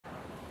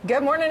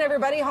Good morning,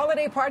 everybody.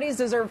 Holiday parties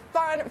deserve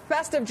fun,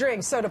 festive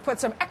drinks. So to put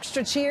some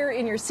extra cheer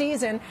in your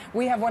season,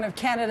 we have one of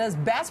Canada's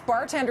best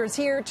bartenders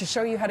here to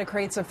show you how to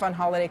create some fun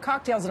holiday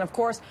cocktails. And, of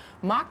course,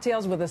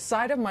 mocktails with a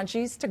side of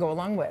munchies to go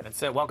along with.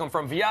 That's it. Welcome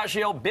from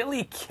Viaggio,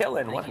 Billy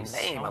Killen. What a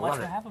name. I love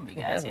it. for having me,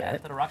 guys. Yeah,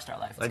 a rock star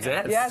life. That's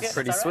it. Yes. It's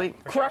pretty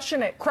sweet.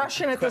 Crushing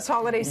it this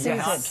holiday season.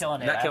 Yeah, I'm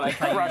killing it. Not killing it,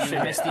 crushing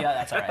it.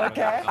 That's all right.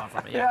 Okay.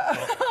 Yeah.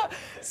 Cool.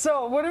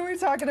 So what are we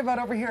talking about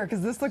over here?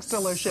 Because this looks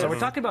delicious. So we're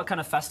talking about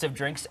kind of festive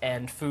drinks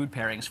and food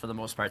pairings for the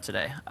most part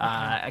today.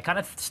 I kind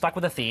of stuck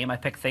with a theme. I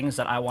picked things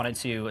that I wanted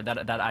to,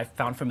 that I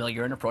found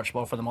familiar and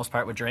approachable for the most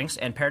part with drinks,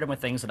 and paired them with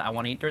things that I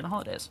want to eat during the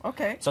holidays.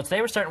 Okay. So today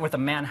we're starting with a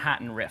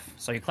Manhattan riff.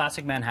 So your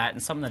classic Manhattan,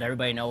 something that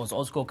everybody knows,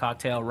 old school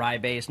cocktail, rye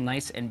based,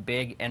 nice and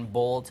big and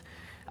bold.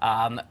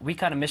 We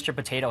kind of Mr.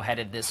 Potato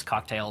Headed this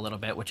cocktail a little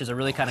bit, which is a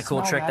really kind of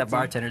cool trick that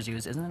bartenders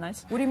use. Isn't it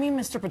nice? What do you mean,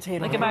 Mr.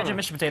 Potato Like, Head? imagine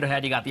Mr. Potato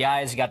Head. You got the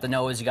eyes, you got the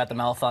nose, you got the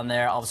mouth on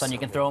there. All of a sudden, you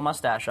can throw a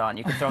mustache on.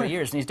 You can throw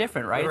ears, and he's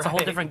different, right? It's a whole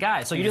different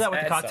guy. So you do that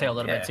with the cocktail a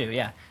little bit, too,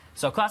 yeah.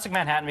 So classic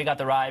Manhattan, we got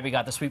the rye, we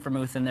got the sweet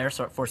vermouth in there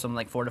for some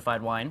like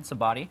fortified wine, some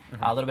body.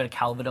 A little bit of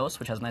Calvados,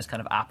 which has a nice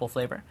kind of apple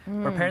flavor.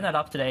 We're pairing that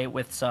up today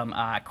with some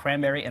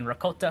cranberry and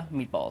ricotta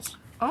meatballs.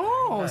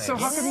 Oh, nice. So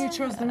how come you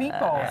chose the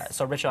meatballs?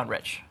 So rich on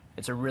rich.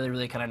 It's a really,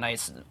 really kind of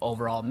nice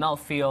overall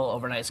mouthfeel,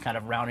 over nice kind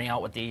of rounding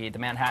out with the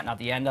Manhattan at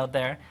the end out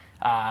there.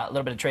 A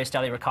little bit of Tres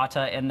Stelle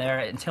ricotta in there.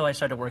 Until I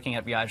started working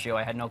at Viaggio,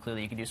 I had no clue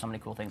that you could do so many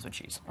cool things with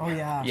cheese. Oh,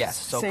 yeah. Yes,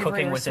 so Savory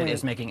cooking or with sweet? it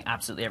is making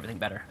absolutely everything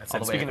better. That's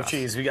it. Speaking of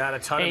cheese, we got a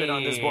ton of it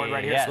on this board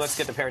right here, Yes. so let's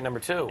get to pairing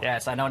number 2.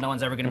 Yes, I know no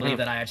one's ever going to believe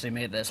that I actually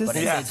made this, but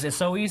is- it's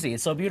so easy.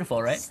 It's so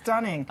beautiful, right?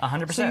 Stunning.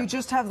 100%. So you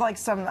just have like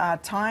some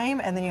thyme,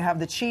 and then you have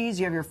the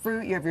cheese, you have your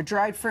fruit, you have your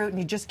dried fruit, and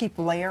you just keep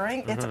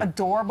layering. It's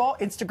adorable,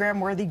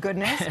 Instagram-worthy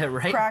goodness.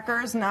 Right?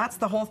 Crackers, nuts,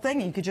 the whole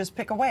thing. You could just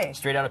pick away.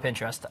 Straight out of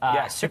Pinterest.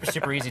 Super,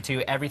 super easy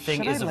too. Everything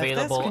Should I is lift this?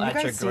 available Can you at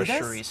your guys see this?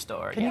 grocery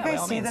store. Can you Yeah, by guys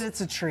all see means. that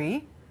it's a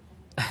tree?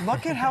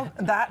 Look at how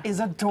that is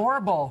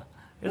adorable.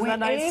 Isn't we that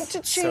nice? aim to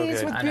So cheese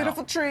good. with I know.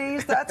 beautiful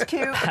trees. That's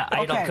cute.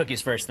 I eat all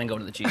cookies first, then go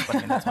to the cheese. But I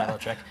mean, that's my little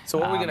trick. So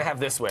what are we going to have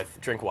this with,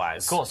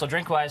 drink-wise? Cool. So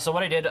drink-wise, so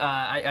what I did,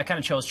 I kind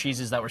of chose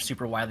cheeses that were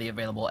super widely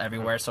available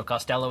everywhere. So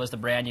Costello is the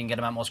brand. You can get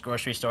them at most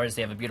grocery stores.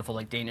 They have a beautiful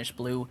like Danish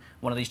blue.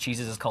 One of these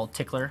cheeses is called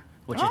Tickler,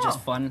 which is just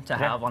fun to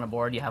have on a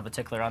board. You have a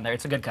Tickler on there.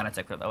 It's a good kind of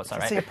Tickler, though. It's all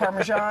right. See a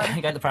Parmesan.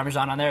 You got the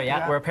Parmesan on there, yeah.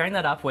 Yeah. We're pairing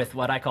that up with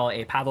what I call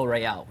a Pavo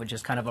Royale, which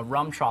is kind of a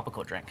rum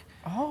tropical drink.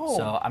 Oh.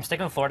 So I'm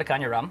sticking with Florida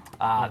Caña rum.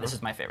 This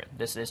is my favorite.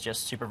 This is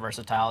just super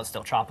versatile. It's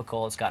still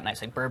tropical. It's got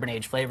nice like bourbon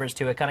aged flavors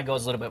to it. Kind of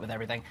goes a little bit with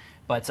everything.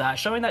 But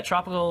showing that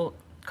tropical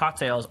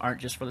cocktails aren't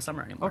just for the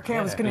summer anymore. Okay,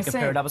 I was going We to can say.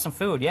 pair it up with some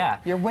food, yeah.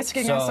 You're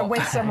whisking us away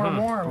somewhere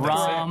warm.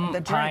 Rum, The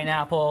drink.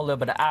 pineapple, a little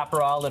bit of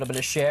Aperol, a little bit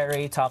of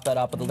sherry. Top that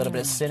up with a little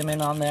bit of cinnamon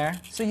on there.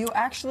 So you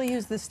actually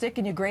use the stick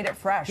and you grate it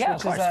fresh, Yeah, which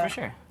of course, is for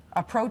sure.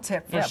 a pro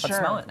tip for Yeah, sure. but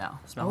smell it now.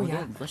 Smell Oh, it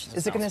yeah. good. Delicious.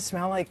 Is it going to smells.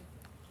 smell like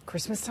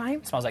Christmas time?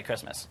 It smells like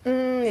Christmas.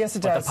 Yes,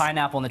 it But does. the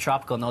pineapple and the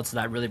tropical notes of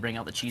that really bring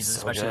out the cheeses,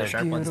 especially the good.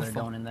 sharp ones that are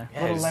Beautiful. going in there.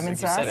 Little it's, lemon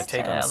like you said, zest. a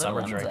take on Yeah, a a summer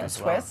little drink lemon as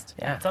zest. well. Twist.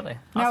 Yeah, totally.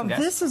 Now, Awesome, guys.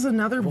 this is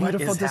another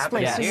beautiful is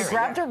display. happening So you here?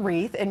 grabbed a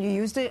wreath and you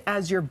used it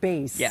as your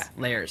base. Yeah,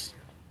 layers,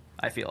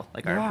 I feel,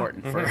 like are Yeah.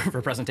 important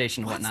for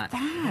presentation and whatnot.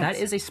 that? That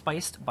is a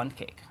spiced bundt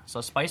cake. So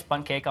spiced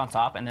bundt cake on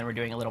top, and then we're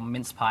doing a little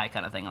mince pie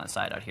kind of thing on the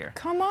side out here.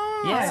 Come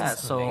on. Yeah,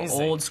 so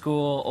amazing. old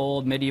school,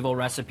 old medieval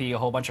recipe, a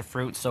whole bunch of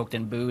fruit soaked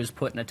in booze,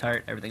 put in a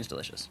tart, everything's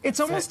delicious. It's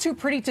almost too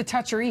pretty to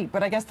touch or eat,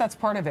 but I guess that's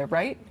part of it,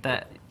 right?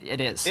 That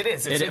it is. It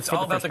is. It's for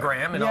all about the first part.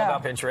 gram and all Yeah.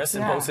 about Pinterest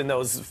and Yeah. posting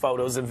those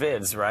photos and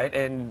vids, right?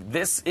 And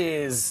this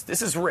is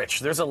rich.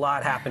 There's a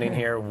lot happening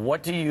here.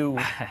 What do you?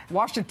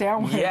 Wash it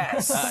down with.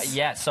 Yes.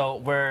 Yeah, so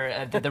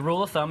we're the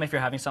rule of thumb if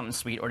you're having something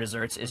sweet or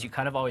desserts is you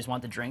kind of always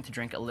want the drink to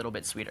drink a little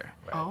bit sweeter.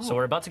 Oh. So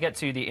we're about to get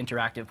to the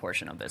interactive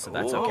portion of this, if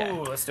that's okay.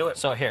 Ooh, let's do it.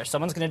 So here,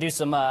 someone's going to do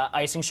some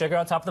icing sugar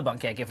on top of the bundt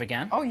cake if we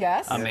can. Oh,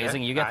 yes.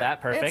 Amazing, you get that,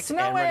 perfect. It's And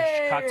we're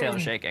snowing. cocktail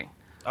shaking.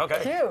 Okay.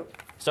 Cute.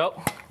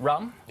 So,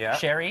 rum, Yeah.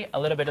 sherry, a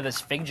little bit of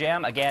this fig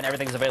jam. Again,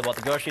 everything's available at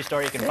the grocery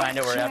store. You can find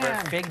it wherever.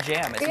 jam. Fig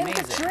jam, it's In the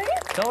amazing. drink?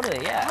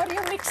 Totally, yeah. How do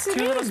you mix it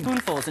 2 little in?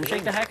 spoonfuls and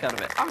shake the heck out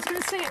of it. I was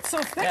going to say it's so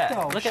thick, Yeah,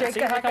 though. look Shake at, see,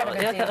 the look heck out how,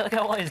 of it. look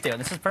how well he's doing.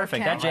 This is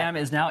perfect. Okay. That jam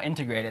is now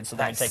integrated, so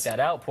then Nice. take that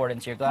out, pour it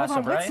into your glass Hold on,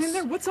 of what's rice. in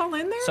there? What's all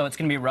in there? So it's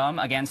going to be rum.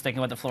 Again, sticking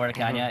with the Florida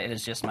Caña. It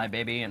is just my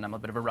baby, and I'm a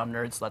bit of a rum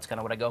nerd, so that's kind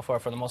of what I go for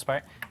the most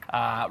part.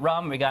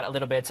 Rum, we got a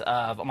little bit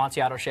of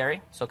Amontillado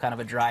sherry, so kind of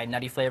a dry,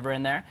 nutty flavor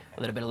in there. A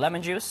little bit of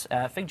lemon juice,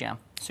 fig jam.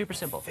 Super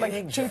simple. Like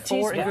 2 4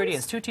 teaspoons?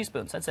 ingredients, 2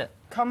 teaspoons. That's it.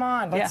 Come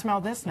on, let's Yeah.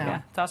 smell this now.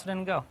 Yeah, toss it in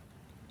and go.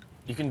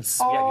 You can.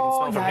 Oh, yeah, you can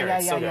smell from here. yeah,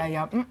 It's so good.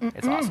 yeah.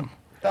 It's awesome.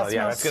 That Oh, yeah, smells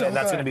that's gonna so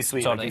that's good. gonna be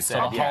sweet, Totally. like you So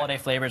said. the Yeah. holiday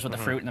flavors with the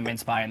fruit and the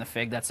mince pie and the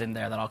fig that's in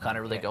there, that all kind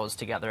of really goes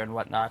together and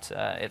whatnot.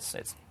 It's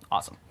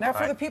awesome. Now, for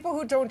Right. the people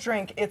who don't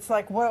drink, it's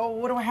like, well,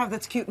 what do I have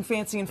that's cute and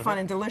fancy and fun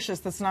and delicious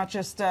that's not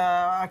just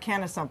a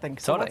can of something?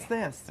 So Totally. what's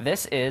this?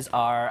 This is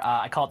our,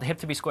 I call it the hip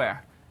to be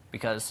square.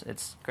 because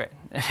it's great.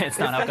 It's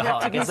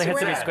non-alcoholic. It's hip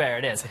to be square.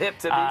 It is. Hip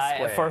to be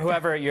square. For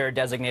whoever your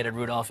designated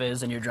Rudolph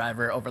is and your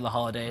driver over the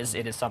holidays,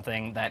 it is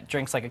something that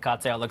drinks like a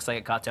cocktail, looks like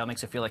a cocktail,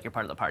 makes you feel like you're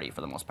part of the party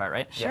for the most part,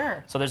 right?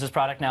 Sure. So there's this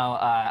product now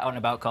out and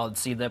about called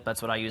Seedlip.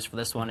 That's what I use for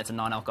this one. It's a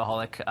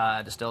non-alcoholic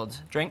distilled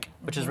drink,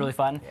 which is really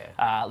fun.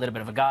 A little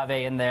bit of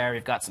agave in there.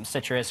 We've got some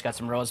citrus, got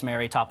some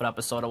rosemary. Top it up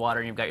with soda water,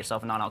 and you've got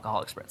yourself a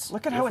non-alcoholic spritz.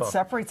 Look at how it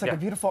separates, like a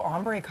beautiful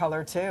ombre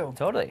color too.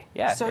 Totally.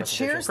 Yeah. So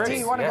cheers. Do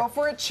you want to go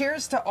for it?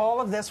 Cheers to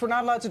all of this. We're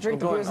not allowed to drink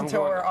the booze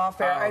until we're off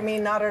air. I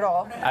mean, not at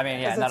all. I mean,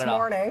 yeah, not it's at all.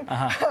 morning.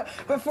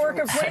 But for a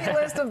complete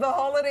list of the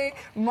holiday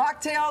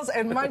mocktails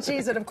and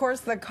munchies, and of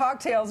course the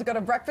cocktails, go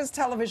to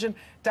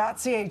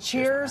breakfasttelevision.ca.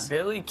 Cheers.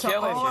 Billy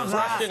killing,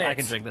 crushing it. I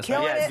can drink this.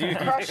 Killing it,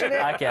 crushing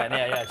it. I can.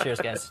 Yeah. Cheers,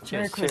 guys. Cheers.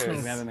 Merry Christmas.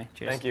 Cheers. For having me.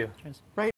 Cheers. Thank you. Cheers. Right.